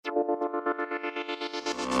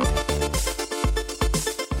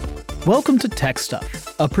Welcome to Tech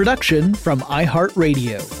Stuff, a production from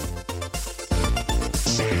iHeartRadio.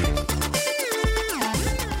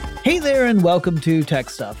 Hey there and welcome to Tech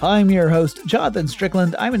Stuff. I'm your host, Jonathan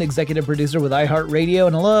Strickland. I'm an executive producer with iHeartRadio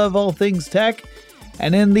and I love all things tech.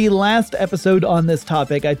 And in the last episode on this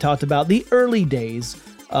topic, I talked about the early days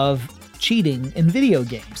of cheating in video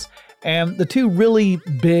games and the two really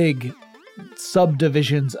big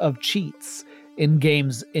subdivisions of cheats in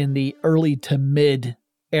games in the early to mid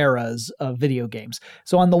eras of video games.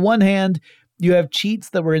 So on the one hand, you have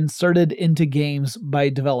cheats that were inserted into games by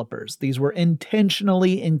developers. These were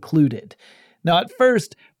intentionally included. Now, at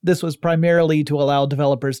first, this was primarily to allow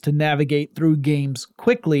developers to navigate through games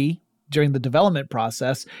quickly during the development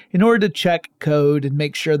process in order to check code and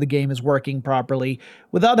make sure the game is working properly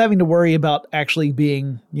without having to worry about actually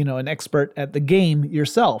being, an expert at the game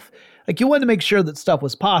yourself. Like, you wanted to make sure that stuff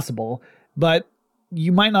was possible, but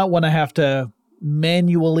you might not want to have to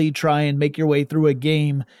manually try and make your way through a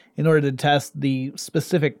game in order to test the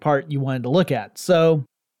specific part you wanted to look at. So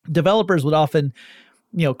developers would often,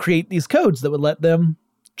 create these codes that would let them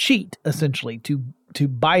cheat, essentially, to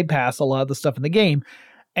bypass a lot of the stuff in the game.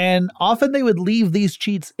 And often they would leave these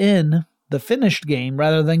cheats in the finished game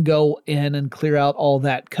rather than go in and clear out all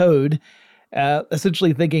that code,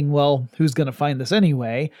 essentially thinking, well, who's going to find this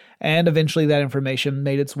anyway? And eventually that information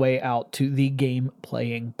made its way out to the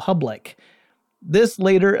game-playing public. This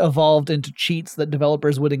later evolved into cheats that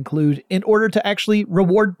developers would include in order to actually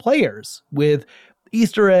reward players with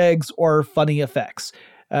Easter eggs or funny effects.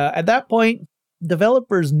 At that point,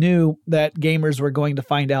 developers knew that gamers were going to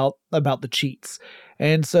find out about the cheats,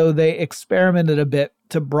 and so they experimented a bit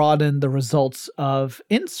to broaden the results of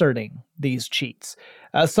inserting these cheats.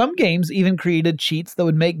 Some games even created cheats that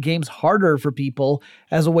would make games harder for people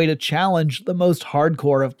as a way to challenge the most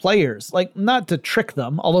hardcore of players. Like, not to trick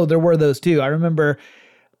them, although there were those too. I remember,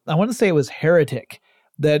 I want to say it was Heretic,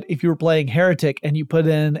 that if you were playing Heretic and you put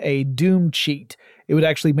in a Doom cheat, it would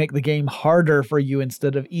actually make the game harder for you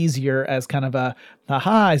instead of easier as kind of a,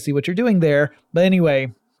 haha, I see what you're doing there. But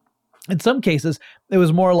anyway, in some cases, it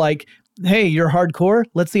was more like, hey, you're hardcore?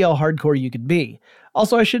 Let's see how hardcore you can be.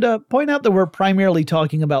 Also, I should point out that we're primarily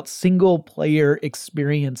talking about single-player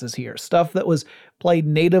experiences here, stuff that was played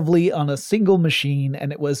natively on a single machine,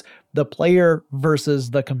 and it was the player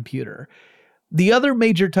versus the computer. The other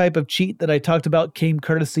major type of cheat that I talked about came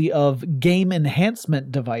courtesy of game enhancement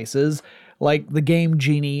devices, like the Game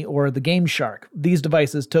Genie or the Game Shark. These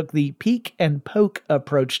devices took the peek and poke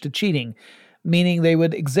approach to cheating, meaning they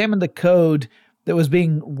would examine the code that was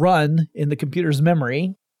being run in the computer's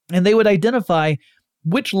memory, and they would identify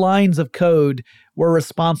which lines of code were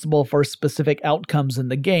responsible for specific outcomes in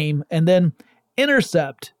the game, and then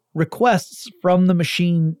intercept requests from the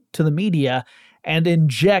machine to the media and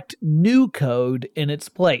inject new code in its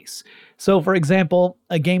place. So, for example,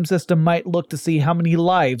 a game system might look to see how many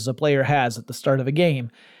lives a player has at the start of a game,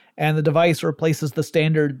 and the device replaces the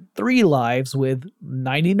standard 3 lives with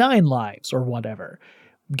 99 lives or whatever.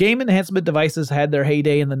 Game enhancement devices had their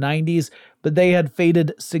heyday in the 90s, but they had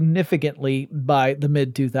faded significantly by the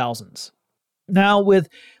mid-2000s. Now, with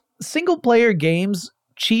single-player games,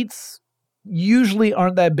 cheats usually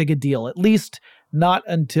aren't that big a deal, at least not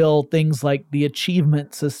until things like the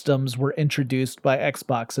achievement systems were introduced by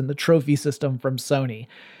Xbox and the trophy system from Sony,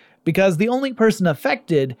 because the only person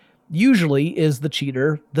affected usually is the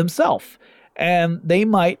cheater themselves. And they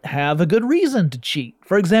might have a good reason to cheat.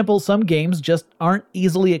 For example, some games just aren't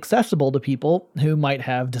easily accessible to people who might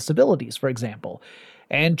have disabilities, for example.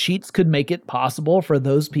 And cheats could make it possible for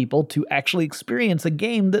those people to actually experience a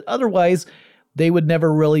game that otherwise they would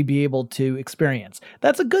never really be able to experience.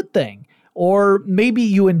 That's a good thing. Or maybe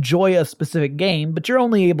you enjoy a specific game, but you're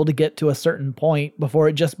only able to get to a certain point before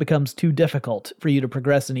it just becomes too difficult for you to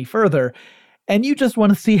progress any further. And you just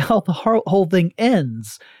want to see how the whole thing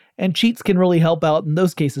ends. And cheats can really help out in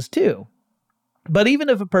those cases too. But even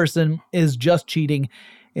if a person is just cheating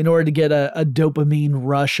in order to get a dopamine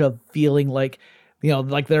rush of feeling like,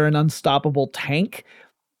 like they're an unstoppable tank,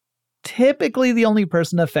 typically the only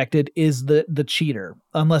person affected is the cheater.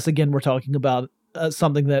 Unless, again, we're talking about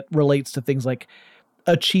something that relates to things like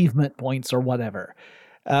achievement points or whatever.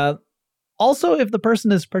 Also, if the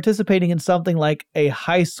person is participating in something like a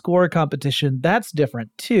high score competition, that's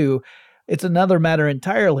different too. It's another matter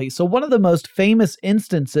entirely. So one of the most famous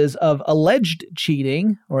instances of alleged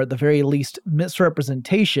cheating, or at the very least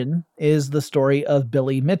misrepresentation, is the story of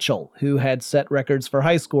Billy Mitchell, who had set records for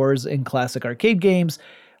high scores in classic arcade games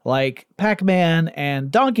like Pac-Man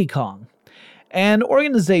and Donkey Kong. An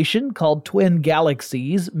organization called Twin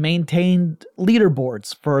Galaxies maintained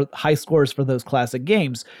leaderboards for high scores for those classic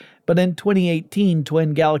games, But in 2018,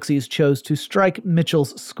 Twin Galaxies chose to strike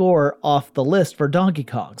Mitchell's score off the list for Donkey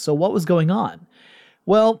Kong. So what was going on?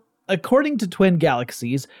 Well, according to Twin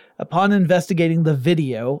Galaxies, upon investigating the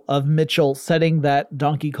video of Mitchell setting that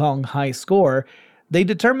Donkey Kong high score, they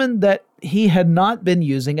determined that he had not been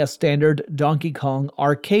using a standard Donkey Kong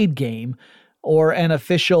arcade game or an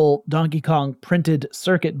official Donkey Kong printed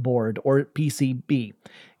circuit board, or PCB.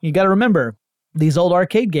 You gotta remember, these old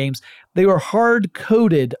arcade games, they were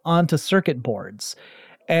hard-coded onto circuit boards.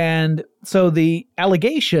 And so the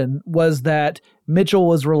allegation was that Mitchell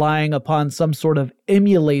was relying upon some sort of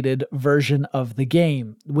emulated version of the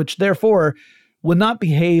game, which therefore would not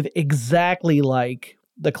behave exactly like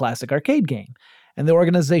the classic arcade game. And the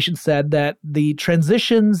organization said that the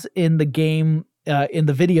transitions in the game, in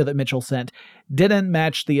the video that Mitchell sent, didn't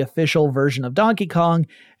match the official version of Donkey Kong,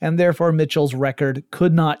 and therefore Mitchell's record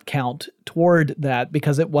could not count toward that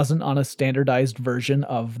because it wasn't on a standardized version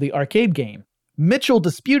of the arcade game. Mitchell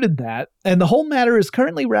disputed that, and the whole matter is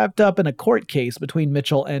currently wrapped up in a court case between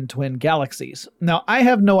Mitchell and Twin Galaxies. Now, I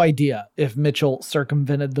have no idea if Mitchell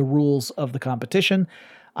circumvented the rules of the competition.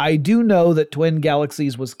 I do know that Twin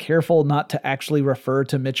Galaxies was careful not to actually refer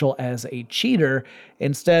to Mitchell as a cheater.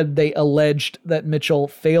 Instead, they alleged that Mitchell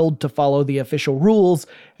failed to follow the official rules,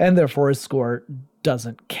 and therefore his score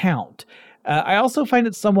doesn't count. I also find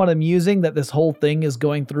it somewhat amusing that this whole thing is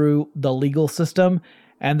going through the legal system,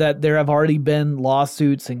 and that there have already been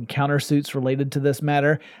lawsuits and countersuits related to this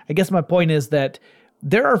matter. I guess my point is that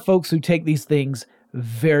there are folks who take these things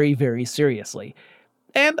very, very seriously.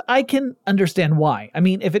 And I can understand why. I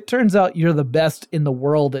mean, if it turns out you're the best in the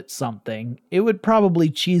world at something, it would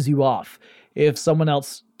probably cheese you off if someone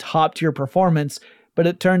else topped your performance, but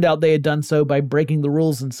it turned out they had done so by breaking the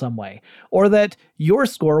rules in some way. Or that your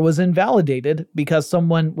score was invalidated because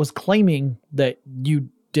someone was claiming that you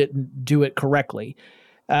didn't do it correctly.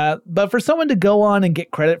 But for someone to go on and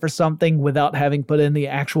get credit for something without having put in the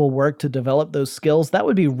actual work to develop those skills, that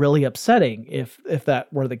would be really upsetting if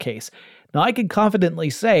that were the case. Now, I can confidently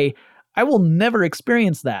say I will never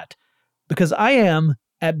experience that because I am,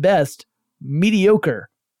 at best, mediocre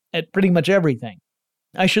at pretty much everything.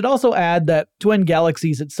 I should also add that Twin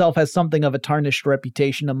Galaxies itself has something of a tarnished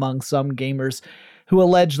reputation among some gamers who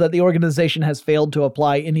allege that the organization has failed to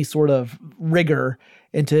apply any sort of rigor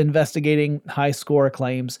into investigating high score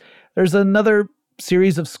claims. There's another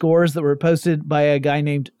series of scores that were posted by a guy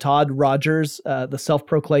named Todd Rogers, the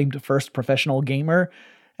self-proclaimed first professional gamer,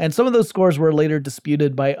 and some of those scores were later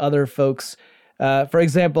disputed by other folks. For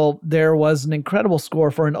example, there was an incredible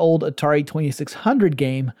score for an old Atari 2600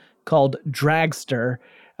 game called Dragster.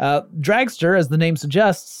 Dragster, as the name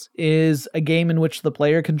suggests, is a game in which the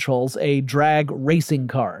player controls a drag racing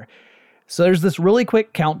car. So there's this really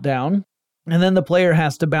quick countdown, and then the player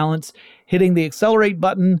has to balance hitting the accelerate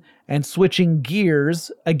button and switching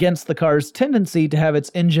gears against the car's tendency to have its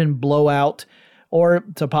engine blow out or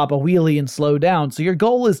to pop a wheelie and slow down. So your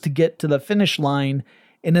goal is to get to the finish line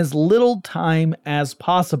in as little time as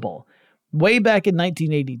possible. Way back in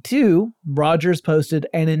 1982, Rogers posted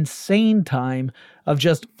an insane time of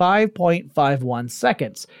just 5.51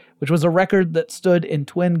 seconds, which was a record that stood in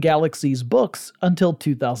Twin Galaxies books until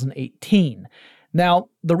 2018. Now,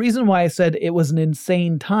 the reason why I said it was an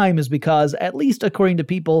insane time is because, at least according to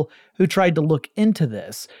people who tried to look into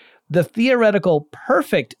this, the theoretical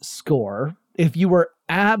perfect score, if you were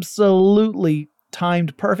absolutely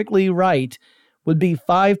timed perfectly right, would be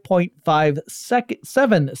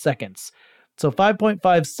 5.57 seconds. So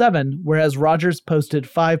 5.57, whereas Rogers posted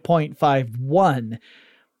 5.51.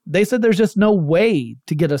 They said there's just no way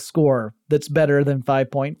to get a score that's better than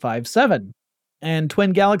 5.57. And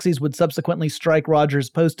Twin Galaxies would subsequently strike Rogers'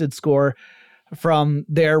 posted score from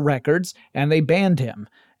their records, and they banned him.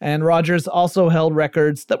 And Rogers also held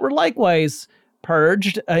records that were likewise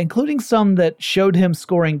purged, including some that showed him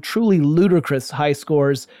scoring truly ludicrous high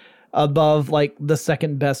scores above, like, the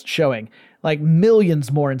second best showing. Like,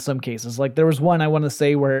 millions more in some cases. Like, there was one, I want to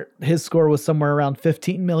say, where his score was somewhere around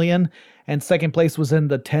 15 million, and second place was in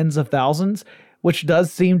the tens of thousands, which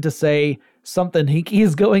does seem to say something hinky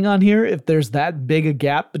is going on here if there's that big a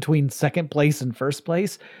gap between second place and first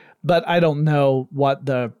place. But I don't know what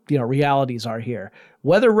the realities are here.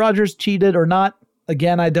 Whether Rogers cheated or not,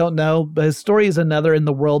 again, I don't know, but his story is another in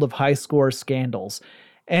the world of high score scandals.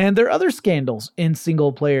 And there are other scandals in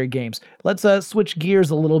single-player games. Let's switch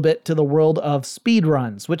gears a little bit to the world of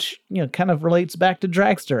speedruns, which kind of relates back to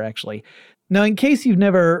Dragster, actually. Now, in case you've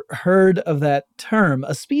never heard of that term,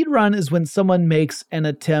 a speed run is when someone makes an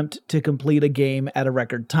attempt to complete a game at a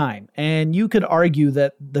record time. And you could argue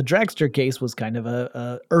that the Dragster case was kind of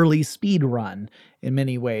a early speed run in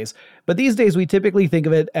many ways. But these days, we typically think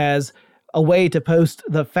of it as a way to post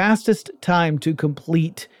the fastest time to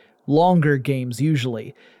complete longer games,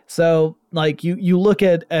 usually. So, like, you look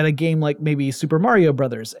at a game like maybe Super Mario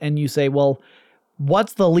Brothers, and you say, well,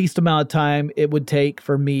 what's the least amount of time it would take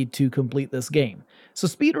for me to complete this game? So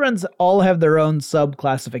speedruns all have their own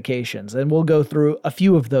sub-classifications, and we'll go through a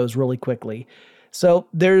few of those really quickly. So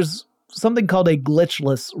there's something called a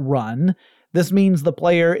glitchless run. This means the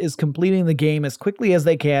player is completing the game as quickly as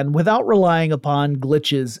they can without relying upon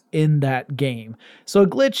glitches in that game. So a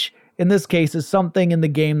glitch, in this case, is something in the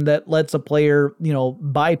game that lets a player,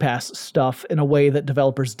 bypass stuff in a way that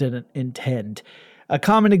developers didn't intend. A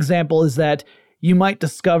common example is that you might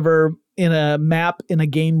discover in a map in a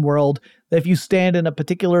game world that if you stand in a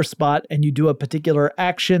particular spot and you do a particular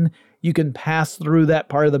action, you can pass through that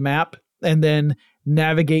part of the map and then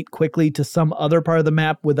navigate quickly to some other part of the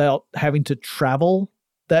map without having to travel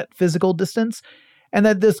that physical distance, and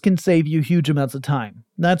that this can save you huge amounts of time.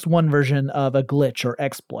 That's one version of a glitch or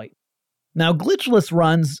exploit. Now, glitchless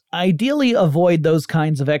runs ideally avoid those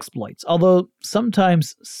kinds of exploits, although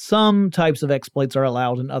sometimes some types of exploits are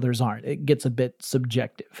allowed and others aren't. It gets a bit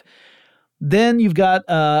subjective. Then you've got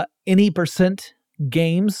any percent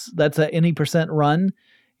games. That's a any percent run.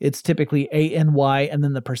 It's typically ANY and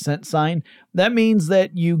then the percent sign. That means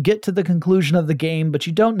that you get to the conclusion of the game, but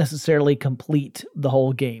you don't necessarily complete the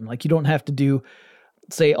whole game. Like, you don't have to do,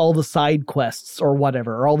 say, all the side quests or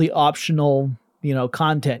whatever, or all the optional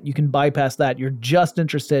content. You can bypass that. You're just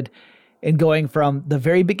interested in going from the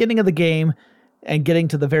very beginning of the game and getting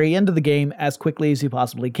to the very end of the game as quickly as you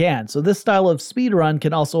possibly can. So this style of speedrun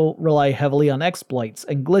can also rely heavily on exploits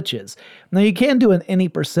and glitches. Now, you can do an any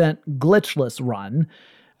percent glitchless run,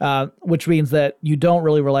 which means that you don't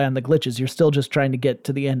really rely on the glitches. You're still just trying to get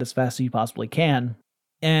to the end as fast as you possibly can.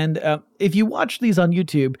 And if you watch these on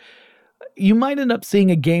YouTube, you might end up seeing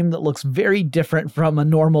a game that looks very different from a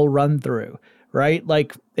normal run through. Right?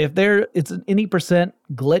 Like, if it's an any percent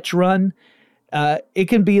glitch run, it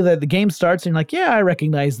can be that the game starts and you're like, yeah, I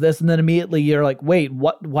recognize this. And then immediately you're like, wait,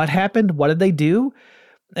 what happened? What did they do?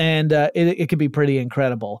 And it can be pretty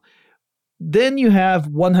incredible. Then you have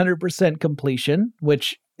 100% completion,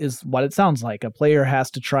 which is what it sounds like. A player has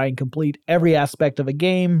to try and complete every aspect of a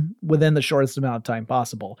game within the shortest amount of time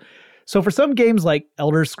possible. So for some games like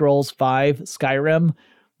Elder Scrolls V, Skyrim,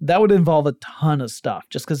 that would involve a ton of stuff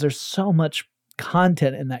just because there's so much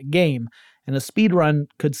content in that game, and a speedrun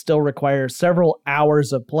could still require several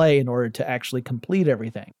hours of play in order to actually complete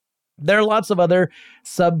everything. There are lots of other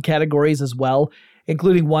subcategories as well,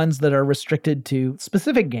 including ones that are restricted to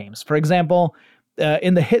specific games. For example,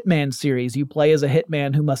 in the Hitman series, you play as a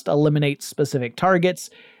hitman who must eliminate specific targets,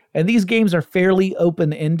 and these games are fairly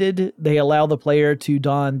open-ended. They allow the player to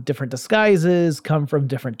don different disguises, come from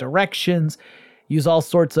different directions, use all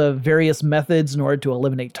sorts of various methods in order to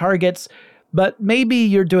eliminate targets. But maybe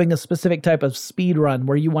you're doing a specific type of speed run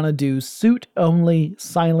where you want to do suit-only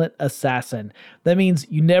silent assassin. That means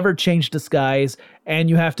you never change disguise, and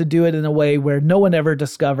you have to do it in a way where no one ever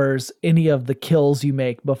discovers any of the kills you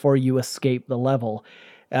make before you escape the level.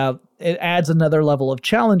 It adds another level of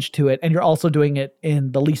challenge to it, and you're also doing it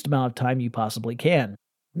in the least amount of time you possibly can.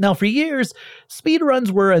 Now, for years,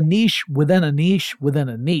 speedruns were a niche within a niche within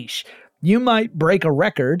a niche. You might break a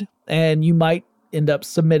record, and you might end up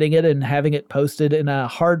submitting it and having it posted in a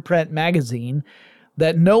hard print magazine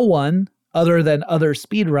that no one other than other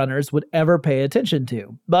speedrunners would ever pay attention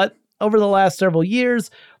to. But over the last several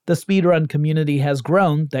years, the speedrun community has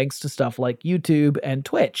grown thanks to stuff like YouTube and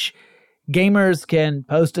Twitch. Gamers can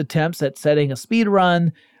post attempts at setting a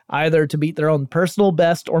speedrun, either to beat their own personal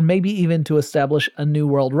best or maybe even to establish a new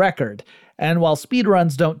world record. And while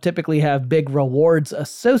speedruns don't typically have big rewards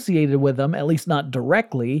associated with them, at least not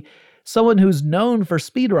directly, someone who's known for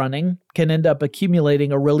speedrunning can end up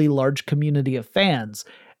accumulating a really large community of fans,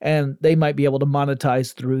 and they might be able to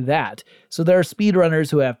monetize through that. So there are speedrunners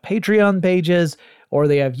who have Patreon pages, or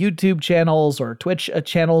they have YouTube channels, or Twitch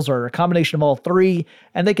channels, or a combination of all three,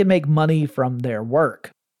 and they can make money from their work.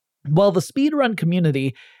 Well, the speedrun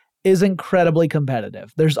community is incredibly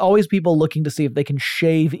competitive. There's always people looking to see if they can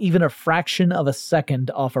shave even a fraction of a second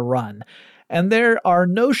off a run. And there are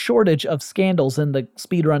no shortage of scandals in the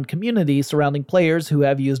speedrun community surrounding players who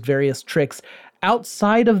have used various tricks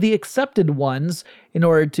outside of the accepted ones in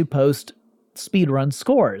order to post speedrun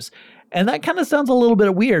scores. And that kind of sounds a little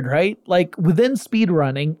bit weird, right? Like, within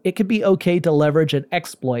speedrunning, it could be okay to leverage an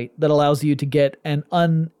exploit that allows you to get an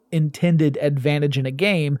intended advantage in a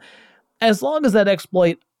game, as long as that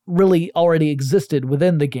exploit really already existed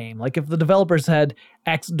within the game. Like if the developers had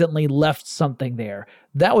accidentally left something there,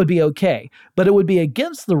 that would be okay. But it would be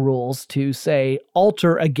against the rules to, say,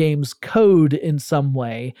 alter a game's code in some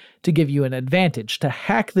way to give you an advantage, to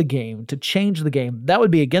hack the game, to change the game. That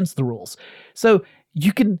would be against the rules. So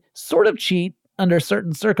you can sort of cheat under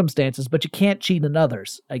certain circumstances, but you can't cheat in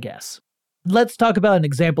others, I guess. Let's talk about an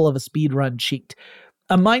example of a speedrun cheat.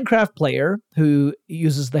 A Minecraft player who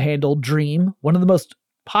uses the handle Dream, one of the most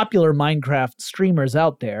popular Minecraft streamers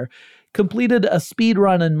out there, completed a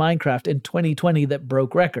speedrun in Minecraft in 2020 that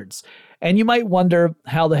broke records. And you might wonder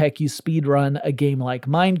how the heck you speedrun a game like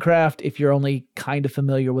Minecraft if you're only kind of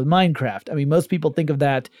familiar with Minecraft. I mean, most people think of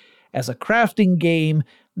that as a crafting game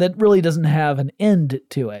that really doesn't have an end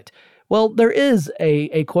to it. Well, there is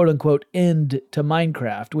a quote-unquote end to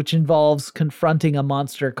Minecraft, which involves confronting a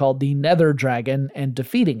monster called the Nether Dragon and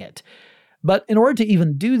defeating it. But in order to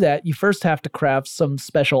even do that, you first have to craft some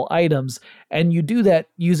special items, and you do that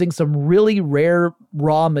using some really rare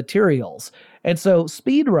raw materials. And so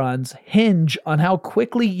speedruns hinge on how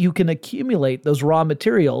quickly you can accumulate those raw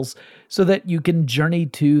materials so that you can journey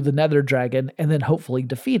to the Nether Dragon and then hopefully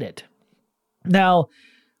defeat it. Now,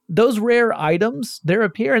 those rare items, their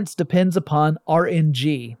appearance depends upon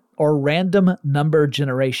RNG, or random number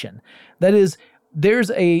generation. That is,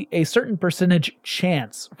 there's a certain percentage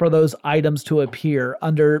chance for those items to appear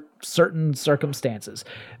under certain circumstances.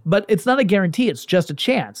 But it's not a guarantee, it's just a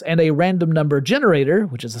chance. And a random number generator,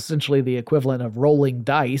 which is essentially the equivalent of rolling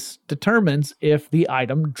dice, determines if the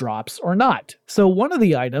item drops or not. So one of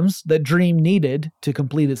the items that Dream needed to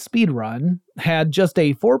complete its speedrun had just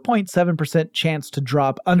a 4.7% chance to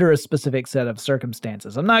drop under a specific set of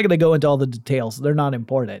circumstances. I'm not going to go into all the details, they're not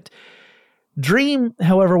important. Dream,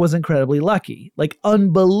 however, was incredibly lucky, like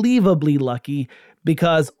unbelievably lucky,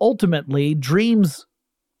 because ultimately Dream's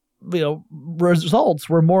results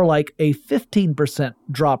were more like a 15%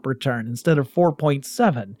 drop return instead of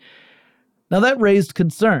 4.7. Now that raised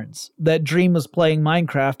concerns that Dream was playing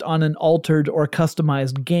Minecraft on an altered or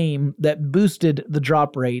customized game that boosted the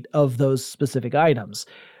drop rate of those specific items.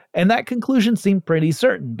 And that conclusion seemed pretty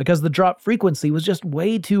certain because the drop frequency was just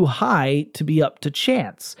way too high to be up to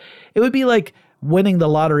chance. It would be like winning the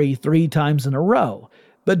lottery 3 times in a row.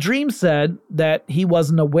 But Dream said that he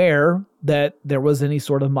wasn't aware that there was any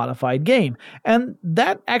sort of modified game. And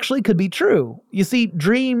that actually could be true. You see,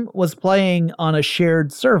 Dream was playing on a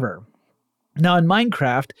shared server. Now in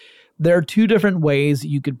Minecraft, there are 2 different ways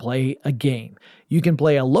you could play a game. You can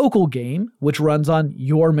play a local game, which runs on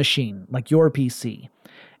your machine, like your PC.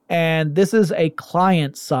 And this is a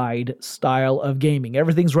client-side style of gaming.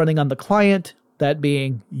 Everything's running on the client, that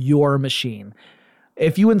being your machine.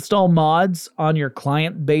 If you install mods on your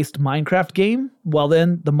client-based Minecraft game, well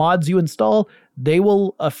then, the mods you install, they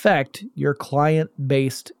will affect your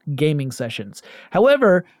client-based gaming sessions.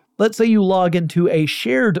 However, let's say you log into a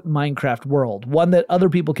shared Minecraft world, one that other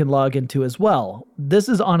people can log into as well. This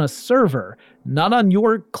is on a server, not on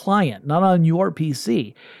your client, not on your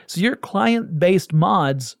PC. So your client-based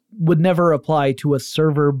mods would never apply to a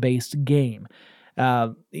server-based game.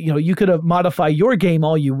 You could modify your game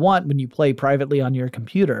all you want when you play privately on your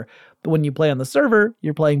computer, but when you play on the server,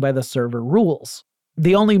 you're playing by the server rules.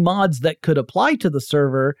 The only mods that could apply to the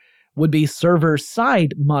server would be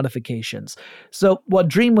server-side modifications. So what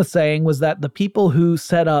Dream was saying was that the people who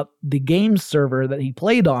set up the game server that he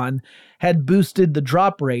played on had boosted the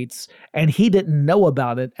drop rates, and he didn't know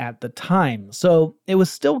about it at the time. So it was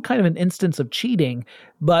still kind of an instance of cheating,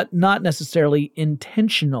 but not necessarily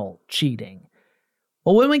intentional cheating.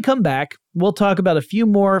 Well, when we come back, we'll talk about a few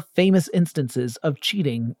more famous instances of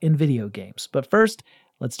cheating in video games. But first,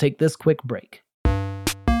 let's take this quick break.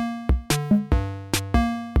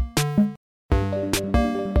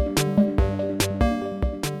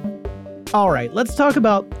 All right, let's talk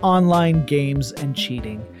about online games and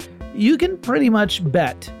cheating. You can pretty much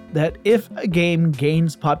bet that if a game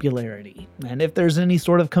gains popularity, and if there's any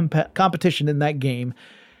sort of competition in that game,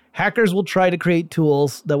 hackers will try to create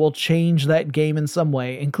tools that will change that game in some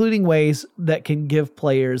way, including ways that can give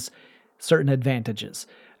players certain advantages.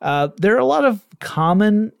 There are a lot of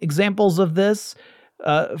common examples of this.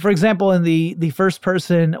 For example, in the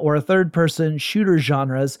first-person or third-person shooter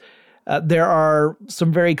genres, there are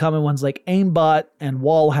some very common ones like aimbot and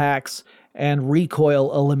wall hacks and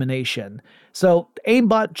recoil elimination. So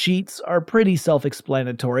aimbot cheats are pretty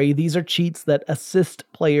self-explanatory. These are cheats that assist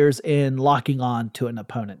players in locking on to an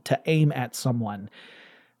opponent, to aim at someone.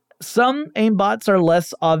 Some aimbots are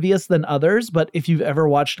less obvious than others, but if you've ever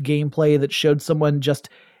watched gameplay that showed someone just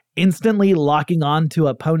instantly locking on to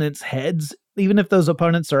opponents' heads even if those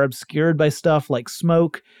opponents are obscured by stuff like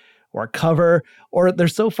smoke or cover, or they're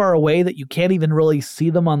so far away that you can't even really see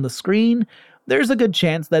them on the screen, there's a good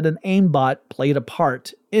chance that an aimbot played a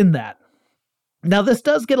part in that. Now, this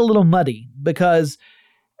does get a little muddy because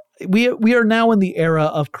we are now in the era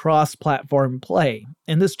of cross-platform play,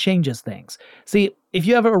 and this changes things. See, if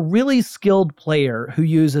you have a really skilled player who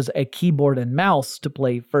uses a keyboard and mouse to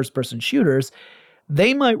play first-person shooters,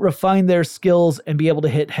 they might refine their skills and be able to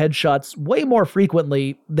hit headshots way more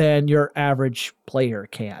frequently than your average player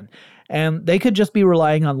can. And they could just be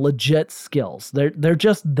relying on legit skills. They're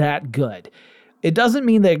just that good. It doesn't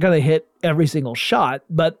mean they're going to hit every single shot,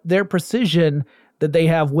 but their precision that they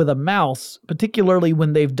have with a mouse, particularly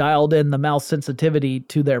when they've dialed in the mouse sensitivity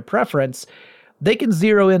to their preference, they can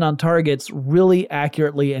zero in on targets really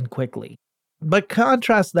accurately and quickly. But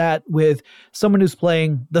contrast that with someone who's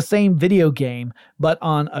playing the same video game, but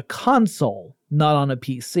on a console, not on a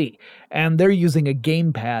PC, and they're using a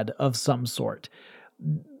gamepad of some sort.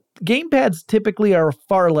 Gamepads typically are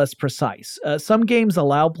far less precise. Some games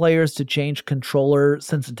allow players to change controller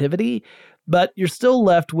sensitivity, but you're still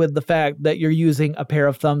left with the fact that you're using a pair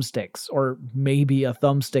of thumbsticks, or maybe a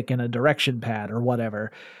thumbstick and a direction pad or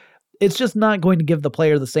whatever. It's just not going to give the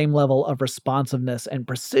player the same level of responsiveness and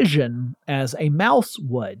precision as a mouse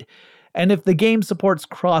would. And if the game supports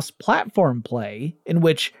cross-platform play, in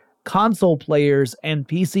which console players and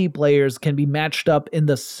PC players can be matched up in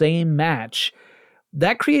the same match,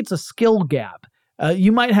 that creates a skill gap.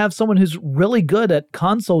 You might have someone who's really good at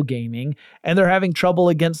console gaming and they're having trouble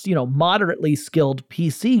against, moderately skilled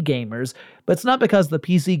PC gamers, but it's not because the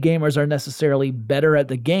PC gamers are necessarily better at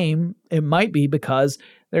the game. It might be because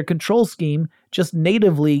their control scheme just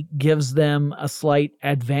natively gives them a slight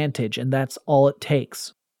advantage, and that's all it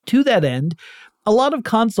takes. To that end, a lot of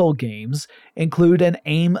console games include an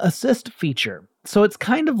aim assist feature, so it's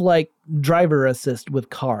kind of like driver assist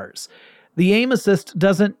with cars. The aim assist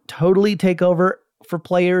doesn't totally take over for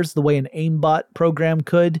players the way an aimbot program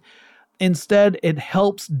could. Instead, it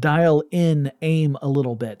helps dial in aim a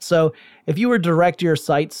little bit. So if you were to direct your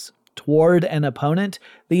sights toward an opponent,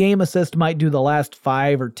 the aim assist might do the last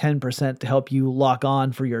 5 or 10% to help you lock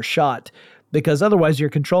on for your shot, because otherwise your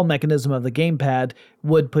control mechanism of the gamepad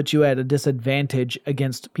would put you at a disadvantage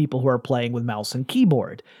against people who are playing with mouse and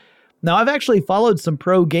keyboard. Now, I've actually followed some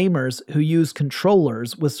pro gamers who use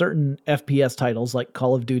controllers with certain FPS titles like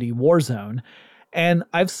Call of Duty Warzone, and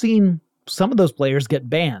I've seen some of those players get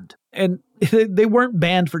banned. And they weren't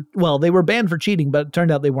banned they were banned for cheating, but it turned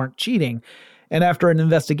out they weren't cheating. And after an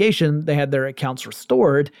investigation, they had their accounts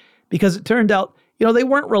restored because it turned out, they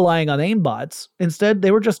weren't relying on aimbots. Instead,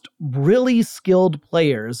 they were just really skilled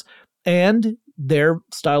players, and their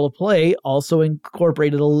style of play also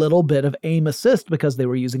incorporated a little bit of aim assist because they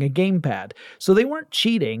were using a gamepad. So they weren't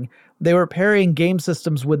cheating. They were pairing game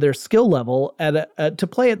systems with their skill level to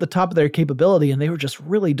play at the top of their capability, and they were just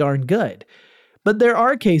really darn good. But there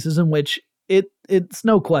are cases in which it's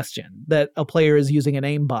no question that a player is using an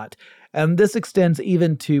aimbot, and this extends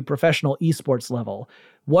even to professional esports level.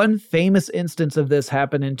 One famous instance of this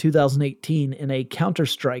happened in 2018 in a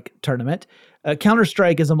Counter-Strike tournament.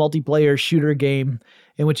 Counter-Strike is a multiplayer shooter game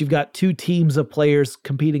in which you've got two teams of players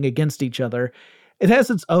competing against each other. It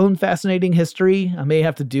has its own fascinating history. I may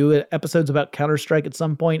have to do episodes about Counter-Strike at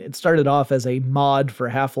some point. It started off as a mod for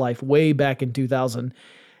Half-Life way back in 2000,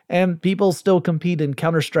 and people still compete in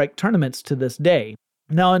Counter-Strike tournaments to this day.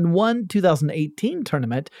 Now, in one 2018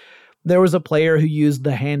 tournament, there was a player who used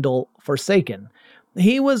the handle Forsaken.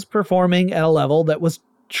 He was performing at a level that was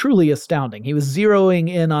truly astounding. He was zeroing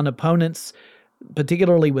in on opponents,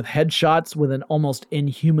 particularly with headshots, with an almost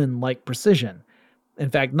inhuman-like precision. In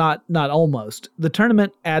fact, not almost. The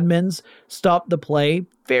tournament admins stopped the play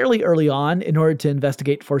fairly early on in order to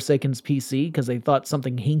investigate Forsaken's PC because they thought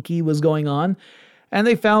something hinky was going on, and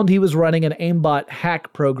they found he was running an aimbot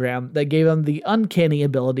hack program that gave him the uncanny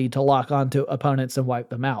ability to lock onto opponents and wipe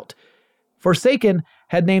them out. Forsaken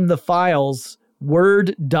had named the files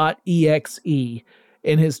word.exe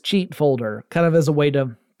in his cheat folder, kind of as a way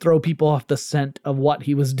to throw people off the scent of what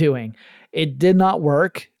he was doing. It did not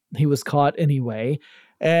work. He was caught anyway.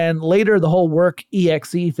 And later, the whole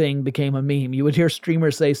work.exe thing became a meme. You would hear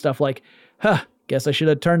streamers say stuff like, guess I should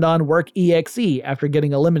have turned on work.exe after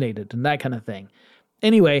getting eliminated, and that kind of thing.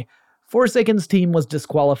 Anyway, Forsaken's team was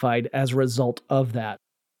disqualified as a result of that.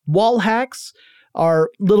 Wall hacks are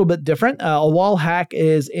a little bit different. A wall hack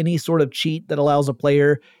is any sort of cheat that allows a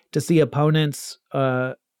player to see opponents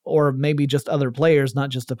or maybe just other players, not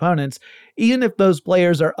just opponents, even if those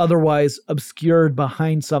players are otherwise obscured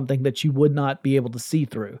behind something that you would not be able to see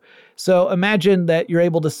through. So imagine that you're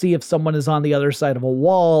able to see if someone is on the other side of a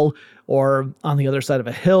wall, or on the other side of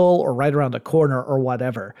a hill, or right around a corner, or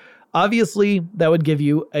whatever. Obviously, that would give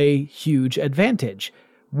you a huge advantage.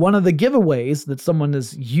 One of the giveaways that someone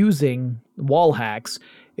is using wall hacks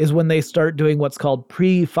is when they start doing what's called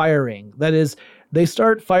pre-firing. That is, they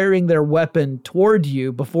start firing their weapon toward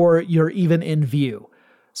you before you're even in view.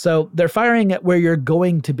 So they're firing at where you're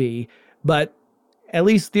going to be, but at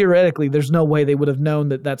least theoretically, there's no way they would have known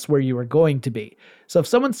that that's where you were going to be. So if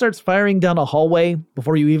someone starts firing down a hallway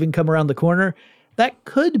before you even come around the corner, that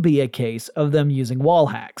could be a case of them using wall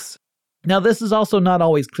hacks. Now, this is also not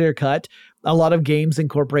always clear-cut. A lot of games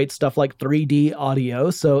incorporate stuff like 3D audio,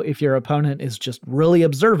 so if your opponent is just really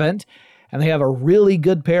observant and they have a really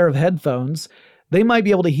good pair of headphones, they might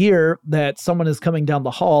be able to hear that someone is coming down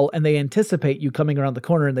the hall and they anticipate you coming around the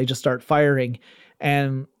corner and they just start firing.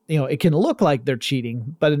 And, it can look like they're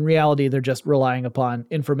cheating, but in reality, they're just relying upon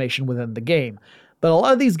information within the game. But a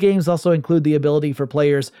lot of these games also include the ability for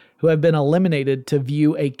players who have been eliminated to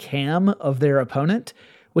view a cam of their opponent,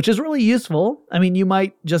 which is really useful. I mean, you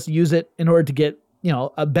might just use it in order to get,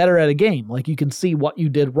 a better at a game. Like you can see what you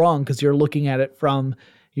did wrong because you're looking at it from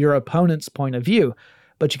your opponent's point of view.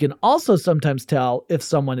 But you can also sometimes tell if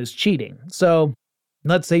someone is cheating. So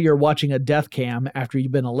let's say you're watching a death cam after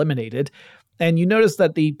you've been eliminated, and you notice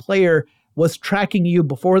that the player was tracking you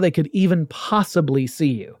before they could even possibly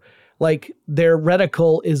see you. Like their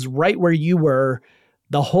reticle is right where you were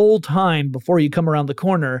the whole time before you come around the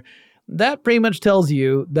corner. That pretty much tells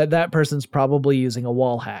you that that person's probably using a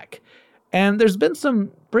wall hack. And there's been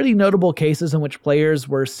some pretty notable cases in which players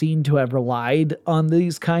were seen to have relied on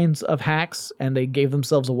these kinds of hacks and they gave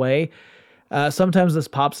themselves away. Sometimes this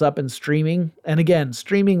pops up in streaming. And again,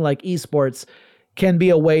 streaming like esports can be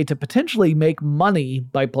a way to potentially make money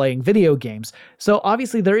by playing video games. So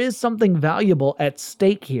obviously there is something valuable at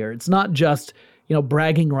stake here. It's not just,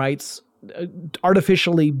 bragging rights,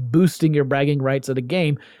 artificially boosting your bragging rights at a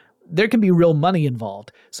game. There can be real money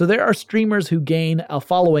involved. So there are streamers who gain a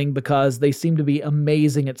following because they seem to be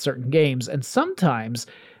amazing at certain games. And sometimes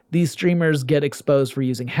these streamers get exposed for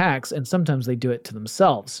using hacks, and sometimes they do it to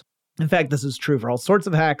themselves. In fact, this is true for all sorts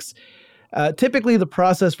of hacks. Typically, the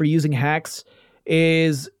process for using hacks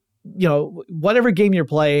is, whatever game you're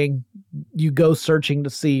playing, you go searching to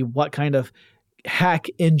see what kind of hack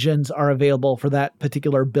engines are available for that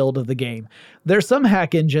particular build of the game. There's some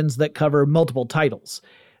hack engines that cover multiple titles,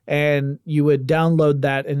 and you would download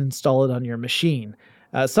that and install it on your machine.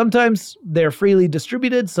 Sometimes they're freely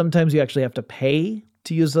distributed. Sometimes you actually have to pay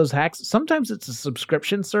to use those hacks. Sometimes it's a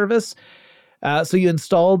subscription service. So you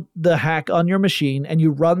install the hack on your machine and you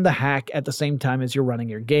run the hack at the same time as you're running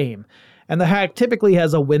your game. And the hack typically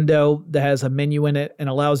has a window that has a menu in it and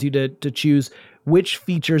allows you to choose which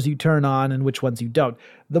features you turn on and which ones you don't.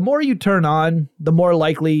 The more you turn on, the more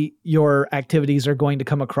likely your activities are going to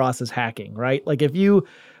come across as hacking, right? Like if you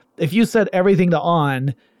set everything to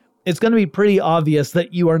on, it's going to be pretty obvious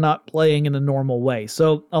that you are not playing in a normal way.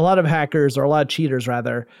 So a lot of hackers, or a lot of cheaters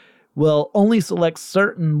rather, will only select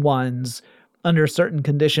certain ones under certain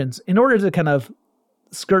conditions in order to kind of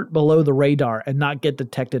skirt below the radar and not get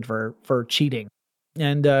detected for cheating.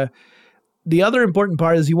 And the other important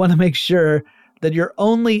part is you want to make sure that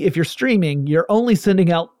if you're streaming, you're only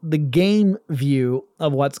sending out the game view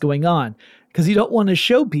of what's going on, because you don't want to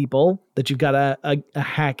show people that you've got a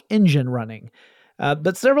hack engine running.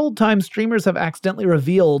 But several times streamers have accidentally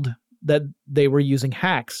revealed that they were using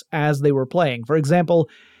hacks as they were playing. For example,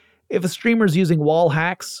 if a streamer's using wall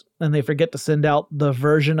hacks and they forget to send out the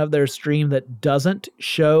version of their stream that doesn't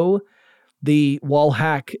show the wall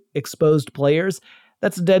hack exposed players,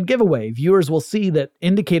 that's a dead giveaway. Viewers will see that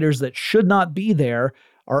indicators that should not be there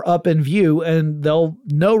are up in view, and they'll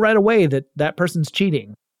know right away that that person's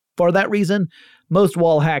cheating. For that reason, most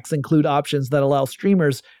wall hacks include options that allow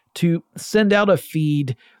streamers to send out a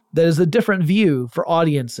feed that is a different view for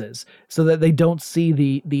audiences so that they don't see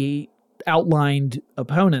the outlined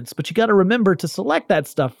opponents. But you got to remember to select that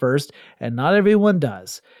stuff first, and not everyone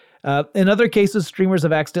does. In other cases, streamers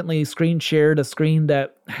have accidentally screen shared a screen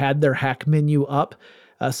that had their hack menu up.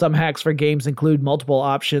 Some hacks for games include multiple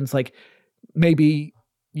options, like maybe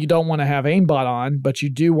you don't want to have aimbot on, but you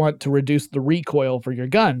do want to reduce the recoil for your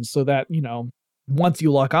gun so that, once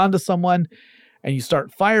you lock onto someone and you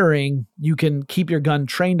start firing, you can keep your gun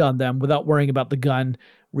trained on them without worrying about the gun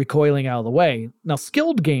recoiling out of the way. Now,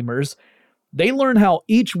 skilled gamers, they learn how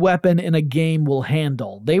each weapon in a game will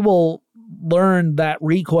handle. They will learn that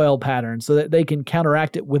recoil pattern so that they can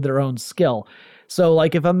counteract it with their own skill. So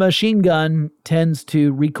like if a machine gun tends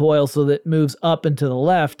to recoil so that it moves up and to the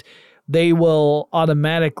left, they will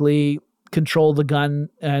automatically control the gun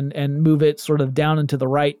and move it sort of down and to the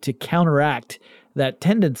right to counteract that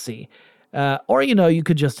tendency. Or, you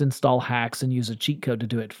could just install hacks and use a cheat code to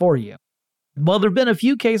do it for you. Well, there have been a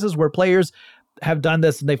few cases where players have done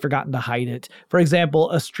this and they've forgotten to hide it. For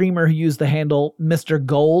example, a streamer who used the handle Mr.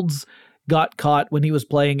 Golds got caught when he was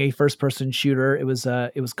playing a first-person shooter. It was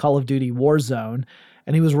Call of Duty Warzone,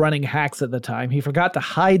 and he was running hacks at the time. He forgot to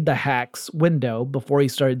hide the hacks window before he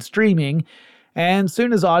started streaming, and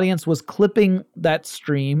soon his audience was clipping that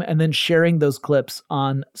stream and then sharing those clips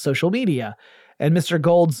on social media. And Mr.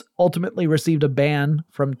 Golds ultimately received a ban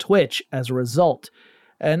from Twitch as a result.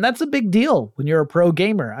 And that's a big deal when you're a pro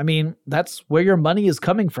gamer. I mean, that's where your money is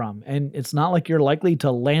coming from. And it's not like you're likely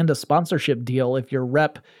to land a sponsorship deal if your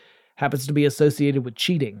rep happens to be associated with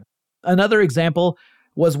cheating. Another example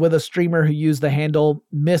was with a streamer who used the handle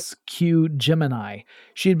Miss Q Gemini.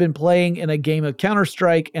 She had been playing in a game of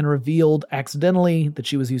Counter-Strike and revealed accidentally that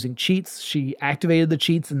she was using cheats. She activated the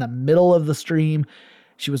cheats in the middle of the stream.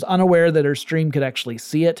 She was unaware that her stream could actually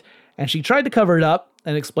see it, and she tried to cover it up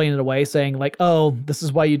and explain it away, saying like, oh, this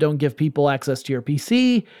is why you don't give people access to your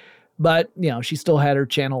PC. But, she still had her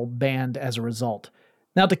channel banned as a result.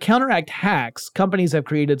 Now, to counteract hacks, companies have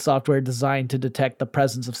created software designed to detect the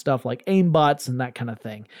presence of stuff like aimbots and that kind of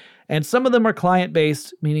thing. And some of them are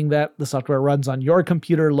client-based, meaning that the software runs on your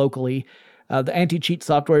computer locally. The anti-cheat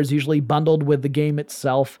software is usually bundled with the game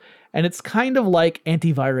itself, and it's kind of like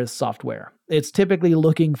antivirus software. It's typically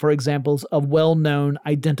looking for examples of well-known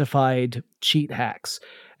identified cheat hacks,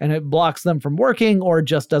 and it blocks them from working or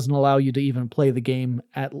just doesn't allow you to even play the game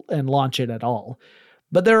and launch it at all.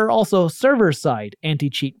 But there are also server-side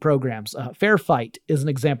anti-cheat programs. Fair Fight is an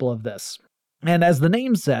example of this. And as the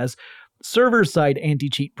name says, server-side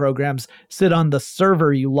anti-cheat programs sit on the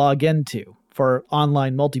server you log into for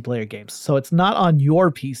online multiplayer games. So it's not on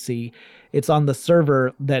your PC, it's on the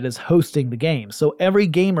server that is hosting the game. So every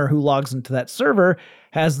gamer who logs into that server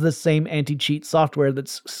has the same anti-cheat software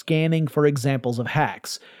that's scanning for examples of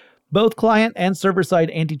hacks. Both client and server-side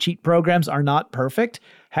anti-cheat programs are not perfect.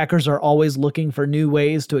 Hackers are always looking for new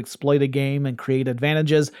ways to exploit a game and create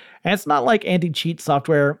advantages, and it's not like anti-cheat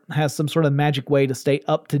software has some sort of magic way to stay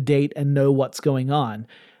up to date and know what's going on.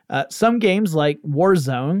 Some games like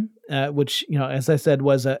Warzone, which, as I said,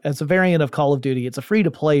 was as a variant of Call of Duty, it's a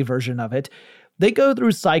free-to-play version of it, they go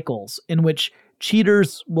through cycles in which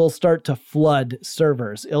cheaters will start to flood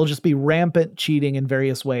servers. It'll just be rampant cheating in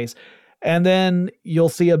various ways. And then you'll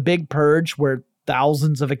see a big purge where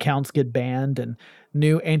thousands of accounts get banned and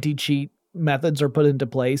new anti-cheat methods are put into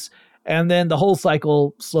place. And then the whole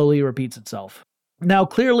cycle slowly repeats itself. Now,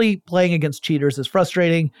 clearly, playing against cheaters is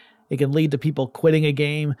frustrating. It can lead to people quitting a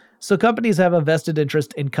game. So companies have a vested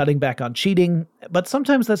interest in cutting back on cheating, but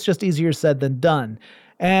sometimes that's just easier said than done.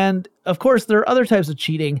 And of course, there are other types of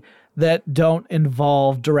cheating that don't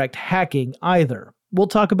involve direct hacking either. We'll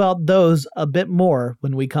talk about those a bit more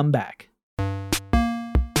when we come back.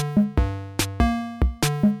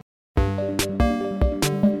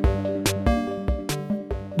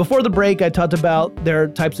 Before the break, I talked about there are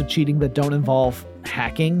types of cheating that don't involve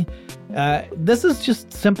hacking. This is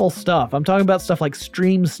just simple stuff. I'm talking about stuff like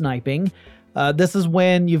stream sniping. This is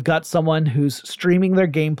when you've got someone who's streaming their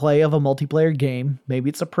gameplay of a multiplayer game. Maybe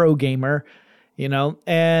it's a pro gamer,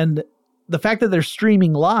 and the fact that they're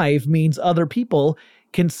streaming live means other people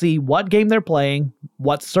can see what game they're playing,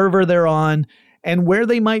 what server they're on, and where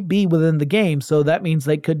they might be within the game. So that means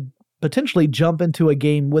they could potentially jump into a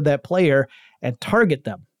game with that player and target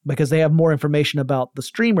them because they have more information about the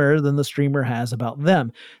streamer than the streamer has about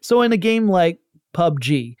them. So in a game like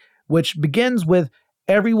PUBG, which begins with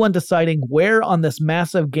everyone deciding where on this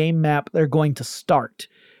massive game map they're going to start,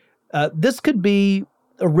 this could be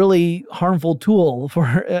a really harmful tool, for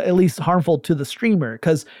at least harmful to the streamer,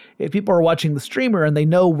 because if people are watching the streamer and they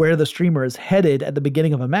know where the streamer is headed at the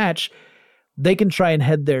beginning of a match, they can try and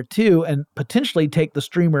head there too and potentially take the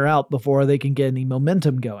streamer out before they can get any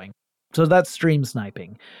momentum going. So that's stream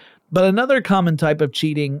sniping. But another common type of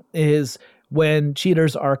cheating is when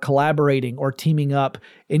cheaters are collaborating or teaming up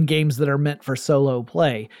in games that are meant for solo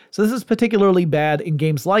play. So this is particularly bad in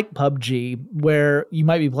games like PUBG, where you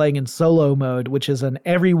might be playing in solo mode, which is an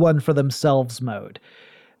everyone for themselves mode.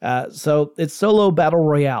 So it's solo battle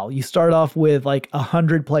royale. You start off with like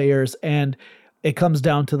 100 players and it comes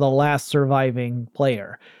down to the last surviving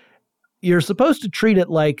player. You're supposed to treat it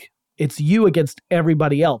like it's you against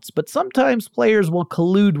everybody else, but sometimes players will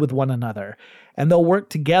collude with one another, and they'll work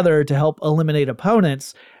together to help eliminate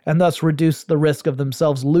opponents, and thus reduce the risk of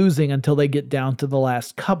themselves losing until they get down to the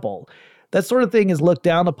last couple. That sort of thing is looked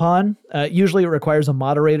down upon. Usually it requires a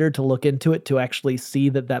moderator to look into it to actually see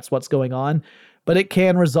that that's what's going on, but it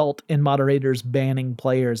can result in moderators banning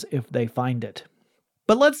players if they find it.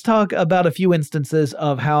 But let's talk about a few instances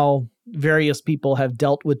of how various people have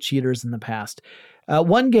dealt with cheaters in the past.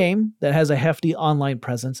 One game that has a hefty online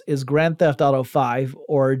presence is Grand Theft Auto 5,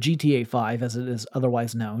 or GTA 5 as it is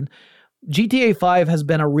otherwise known. GTA 5 has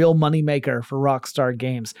been a real moneymaker for Rockstar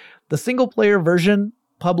Games. The single-player version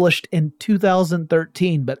published in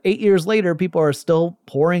 2013, but 8 years later, people are still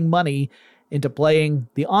pouring money into playing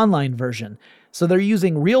the online version. So they're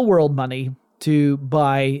using real-world money to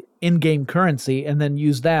buy in-game currency and then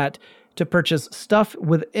use that to purchase stuff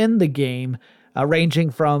within the game,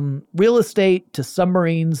 ranging from real estate to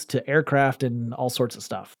submarines to aircraft and all sorts of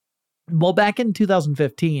stuff. Well, back in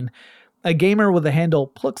 2015, a gamer with the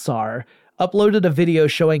handle Pluxar uploaded a video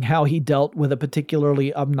showing how he dealt with a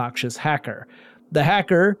particularly obnoxious hacker. The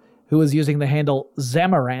hacker, who was using the handle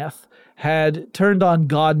Zamorath, had turned on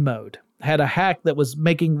God mode, had a hack that was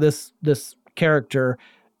making this character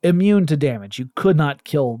immune to damage. You could not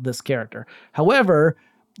kill this character. However,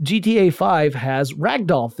 GTA 5 has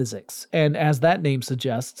ragdoll physics, and as that name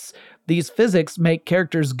suggests, these physics make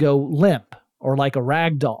characters go limp, or like a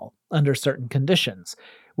ragdoll, under certain conditions,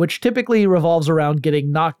 which typically revolves around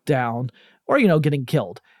getting knocked down or, getting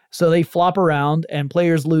killed. So they flop around and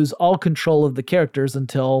players lose all control of the characters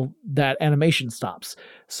until that animation stops.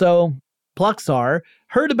 So Pluxar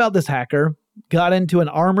heard about this hacker, got into an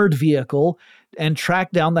armored vehicle, and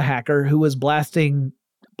tracked down the hacker who was blasting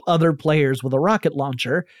other players with a rocket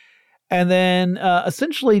launcher, and then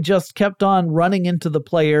essentially just kept on running into the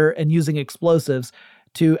player and using explosives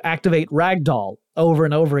to activate ragdoll over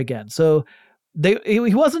and over again. So he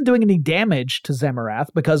wasn't doing any damage to Zamorath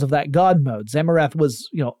because of that God mode. Zamorath was,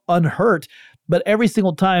 unhurt, but every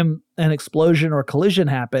single time an explosion or collision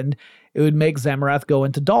happened, it would make Zamorath go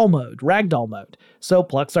into ragdoll mode. So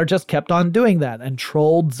Pluxar just kept on doing that and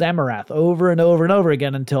trolled Zamorath over and over and over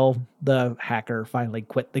again until the hacker finally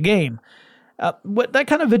quit the game. That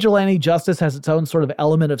kind of vigilante justice has its own sort of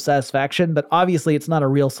element of satisfaction, but obviously it's not a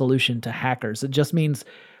real solution to hackers. It just means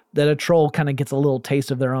that a troll kind of gets a little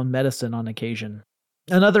taste of their own medicine on occasion.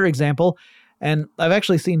 Another example, and I've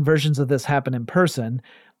actually seen versions of this happen in person,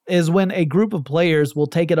 is when a group of players will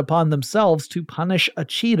take it upon themselves to punish a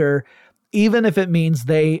cheater, even if it means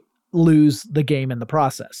they lose the game in the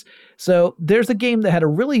process. So there's a game that had a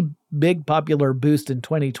really big popular boost in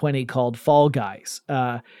 2020 called Fall Guys.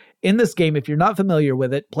 In this game, if you're not familiar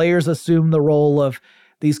with it, players assume the role of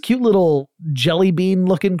these cute little jelly bean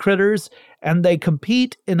looking critters, and they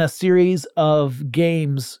compete in a series of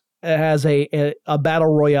games as a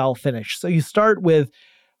battle royale finish. So you start with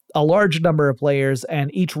a large number of players,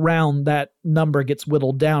 and each round that number gets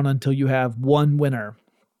whittled down until you have one winner.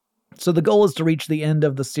 So the goal is to reach the end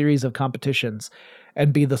of the series of competitions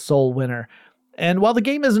and be the sole winner. And while the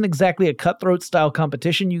game isn't exactly a cutthroat style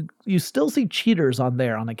competition, you still see cheaters on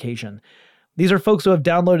there on occasion. These are folks who have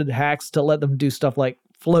downloaded hacks to let them do stuff like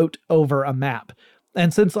float over a map.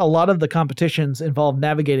 And since a lot of the competitions involve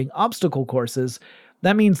navigating obstacle courses,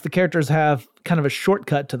 that means the characters have kind of a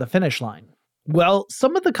shortcut to the finish line. Well,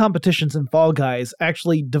 some of the competitions in Fall Guys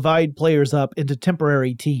actually divide players up into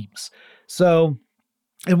temporary teams. So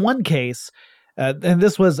in one case, and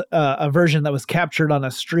this was a version that was captured on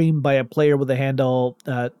a stream by a player with the handle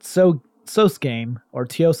Sosgame, or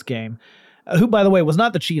Tiosgame, who, by the way, was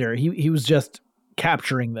not the cheater. He was just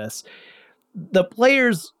capturing this. The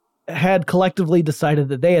players had collectively decided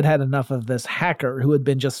that they had had enough of this hacker who had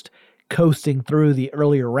been just coasting through the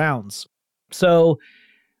earlier rounds. So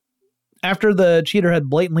after the cheater had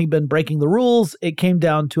blatantly been breaking the rules, it came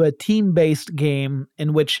down to a team-based game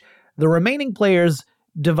in which the remaining players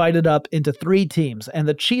divided up into 3 teams, and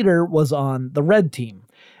the cheater was on the red team.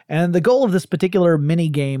 And the goal of this particular mini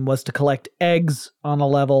game was to collect eggs on a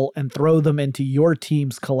level and throw them into your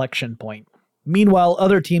team's collection point. Meanwhile,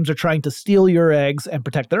 other teams are trying to steal your eggs and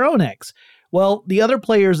protect their own eggs. Well, the other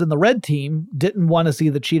players in the red team didn't want to see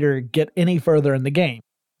the cheater get any further in the game.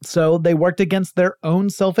 So they worked against their own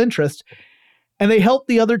self-interest, and they helped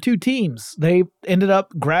the other 2 teams. They ended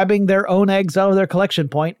up grabbing their own eggs out of their collection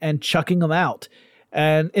point and chucking them out.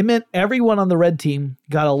 And it meant everyone on the red team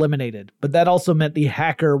got eliminated, but that also meant the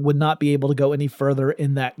hacker would not be able to go any further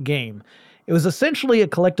in that game. It was essentially a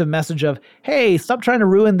collective message of, hey, stop trying to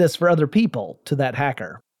ruin this for other people, to that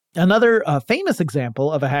hacker. Another famous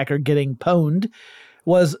example of a hacker getting pwned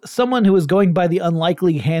was someone who was going by the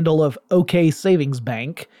unlikely handle of OK Savings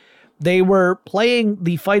Bank. They were playing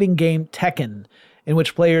the fighting game Tekken, in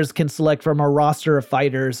which players can select from a roster of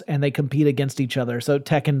fighters and they compete against each other. So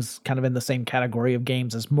Tekken's kind of in the same category of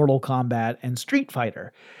games as Mortal Kombat and Street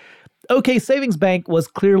Fighter. OK Savings Bank was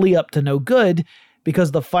clearly up to no good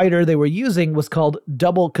because the fighter they were using was called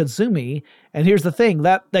Double Kazumi. And here's the thing,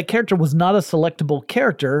 that character was not a selectable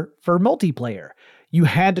character for multiplayer. You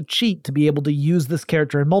had to cheat to be able to use this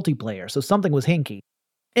character in multiplayer, so something was hinky.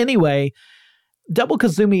 Anyway, Double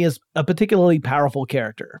Kazumi is a particularly powerful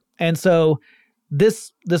character. And so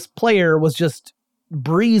this player was just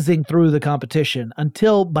breezing through the competition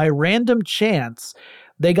until by random chance,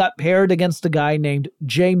 they got paired against a guy named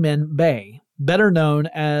Jaemin Bae, better known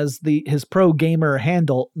as his pro gamer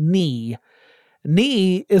handle, Knee.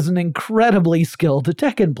 Knee is an incredibly skilled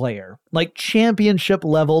Tekken player, like championship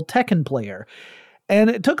level Tekken player. And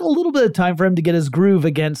it took a little bit of time for him to get his groove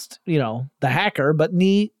against, the hacker, but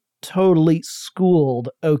Knee totally schooled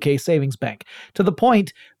OK Savings Bank to the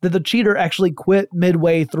point that the cheater actually quit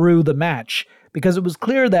midway through the match because it was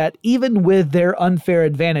clear that even with their unfair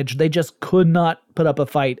advantage, they just could not put up a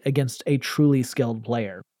fight against a truly skilled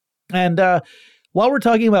player. And while we're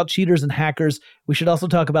talking about cheaters and hackers, we should also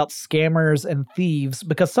talk about scammers and thieves,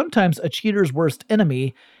 because sometimes a cheater's worst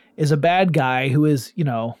enemy is a bad guy who is,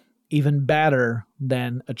 even badder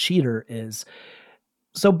than a cheater is.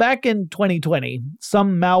 So back in 2020,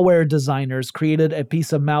 some malware designers created a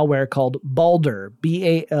piece of malware called Baldr,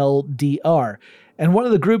 B-A-L-D-R. And one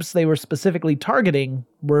of the groups they were specifically targeting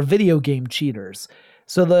were video game cheaters.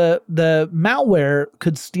 So the malware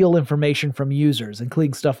could steal information from users,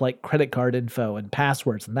 including stuff like credit card info and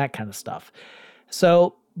passwords and that kind of stuff.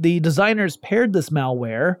 So the designers paired this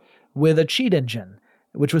malware with a cheat engine,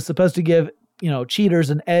 which was supposed to give,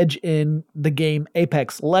 cheaters an edge in the game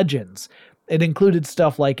Apex Legends. It included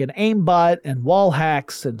stuff like an aimbot and wall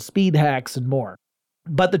hacks and speed hacks and more.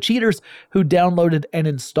 But the cheaters who downloaded and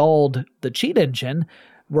installed the cheat engine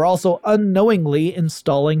were also unknowingly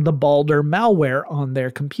installing the Baldr malware on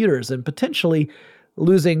their computers and potentially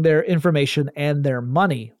losing their information and their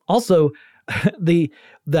money. Also, the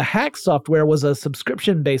hack software was a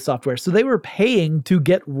subscription-based software, so they were paying to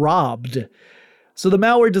get robbed. So the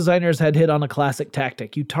malware designers had hit on a classic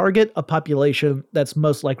tactic. You target a population that's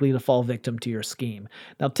most likely to fall victim to your scheme.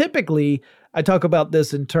 Now, typically, I talk about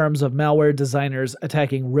this in terms of malware designers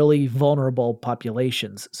attacking really vulnerable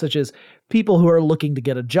populations, such as people who are looking to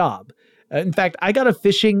get a job. In fact, I got a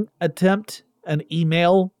phishing attempt, an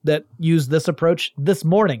email that used this approach this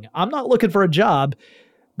morning. I'm not looking for a job,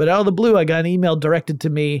 but out of the blue, I got an email directed to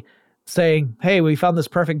me saying, "Hey, we found this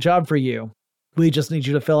perfect job for you. We just need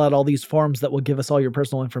you to fill out all these forms that will give us all your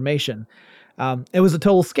personal information." It was a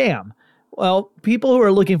total scam. Well, people who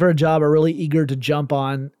are looking for a job are really eager to jump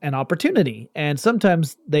on an opportunity. And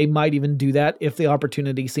sometimes they might even do that if the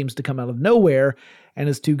opportunity seems to come out of nowhere and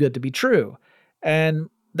is too good to be true. And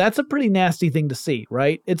that's a pretty nasty thing to see,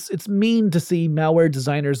 right? It's mean to see malware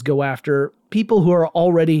designers go after people who are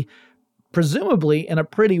already presumably in a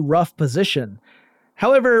pretty rough position.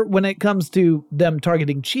 However, when it comes to them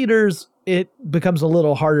targeting cheaters, it becomes a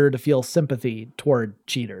little harder to feel sympathy toward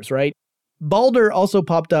cheaters, right? Baldr also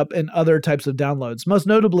popped up in other types of downloads, most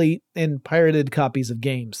notably in pirated copies of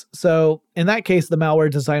games. So in that case, the malware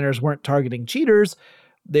designers weren't targeting cheaters,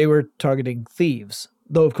 they were targeting thieves.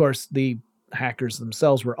 Though, of course, the hackers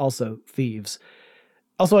themselves were also thieves.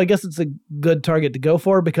 Also, I guess it's a good target to go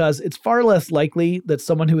for because it's far less likely that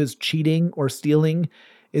someone who is cheating or stealing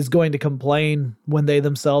is going to complain when they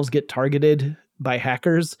themselves get targeted by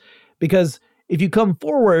hackers. Because if you come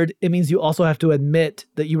forward, it means you also have to admit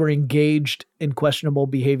that you were engaged in questionable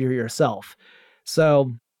behavior yourself.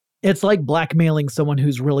 So it's like blackmailing someone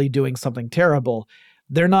who's really doing something terrible.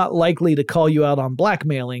 They're not likely to call you out on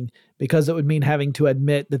blackmailing because it would mean having to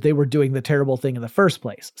admit that they were doing the terrible thing in the first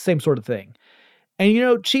place. Same sort of thing.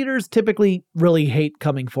 And cheaters typically really hate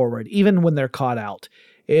coming forward, even when they're caught out.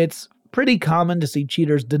 It's pretty common to see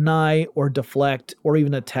cheaters deny or deflect or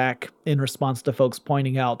even attack in response to folks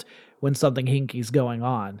pointing out when something hinky's going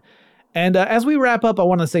on. And as we wrap up, I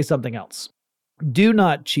want to say something else. Do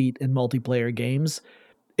not cheat in multiplayer games.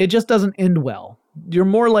 It just doesn't end well. You're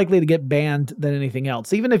more likely to get banned than anything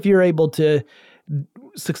else. Even if you're able to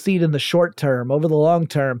succeed in the short term, over the long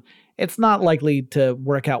term, it's not likely to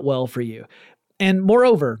work out well for you. And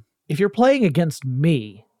moreover, if you're playing against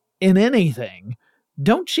me in anything,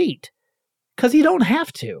 don't cheat. Because you don't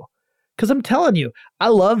have to. Because I'm telling you, I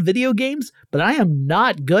love video games, but I am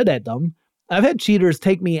not good at them. I've had cheaters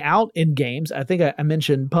take me out in games. I think I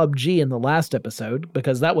mentioned PUBG in the last episode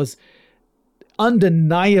because that was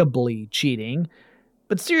undeniably cheating.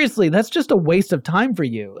 But seriously, that's just a waste of time for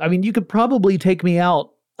you. I mean, you could probably take me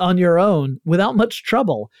out on your own without much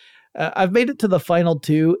trouble. I've made it to the final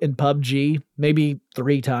 2 in PUBG, maybe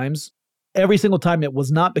 3 times. Every single time it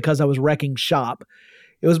was not because I was wrecking shop.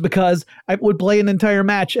 It was because I would play an entire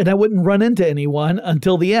match and I wouldn't run into anyone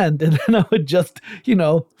until the end. And then I would just,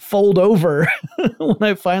 fold over when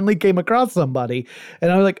I finally came across somebody.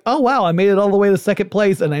 And I was like, oh, wow, I made it all the way to second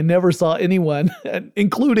place. And I never saw anyone,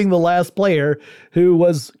 including the last player who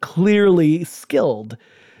was clearly skilled.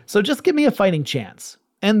 So just give me a fighting chance.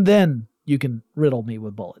 And then you can riddle me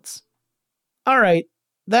with bullets. All right,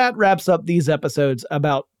 that wraps up these episodes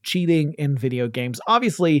about cheating in video games.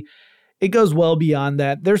 Obviously, it goes well beyond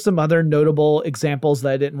that. There's some other notable examples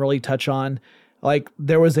that I didn't really touch on. Like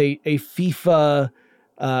there was a FIFA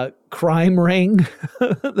crime ring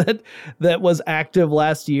that was active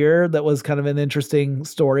last year. That was kind of an interesting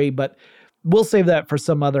story, but we'll save that for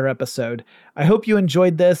some other episode. I hope you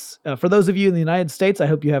enjoyed this. For those of you in the United States, I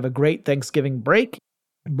hope you have a great Thanksgiving break.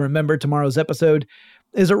 Remember, tomorrow's episode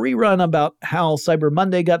is a rerun about how Cyber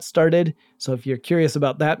Monday got started. So if you're curious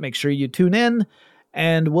about that, make sure you tune in.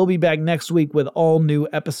 And we'll be back next week with all new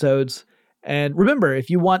episodes. And remember, if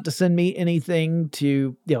you want to send me anything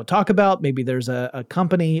to talk about, maybe there's a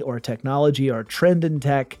company or a technology or a trend in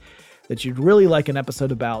tech that you'd really like an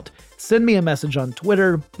episode about, send me a message on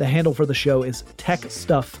Twitter. The handle for the show is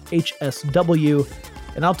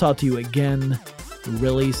TechStuffHSW. And I'll talk to you again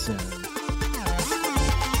really soon.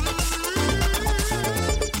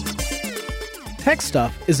 Tech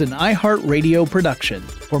Stuff is an iHeartRadio production.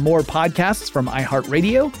 For more podcasts from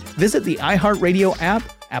iHeartRadio, visit the iHeartRadio app,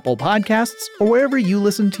 Apple Podcasts, or wherever you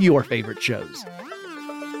listen to your favorite shows.